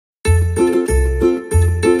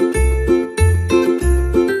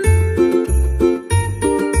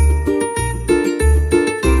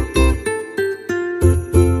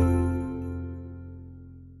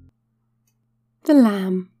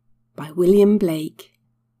William Blake.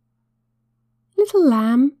 Little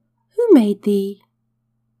lamb, who made thee?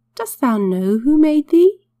 Dost thou know who made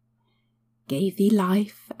thee? Gave thee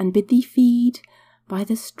life and bid thee feed by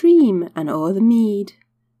the stream and o'er the mead.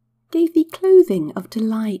 Gave thee clothing of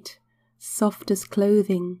delight, soft as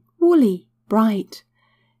clothing, woolly, bright.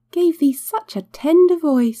 Gave thee such a tender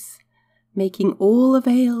voice, making all the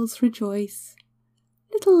vales rejoice.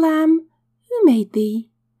 Little lamb, who made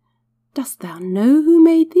thee? Dost thou know who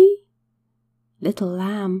made thee? Little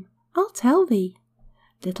lamb, I'll tell thee.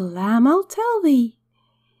 Little lamb, I'll tell thee.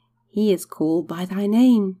 He is called by thy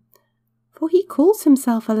name, for he calls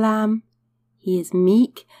himself a lamb. He is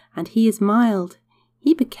meek and he is mild.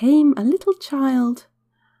 He became a little child.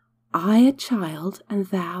 I a child and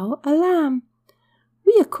thou a lamb.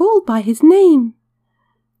 We are called by his name.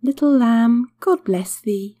 Little lamb, God bless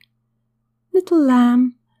thee. Little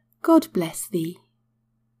lamb, God bless thee.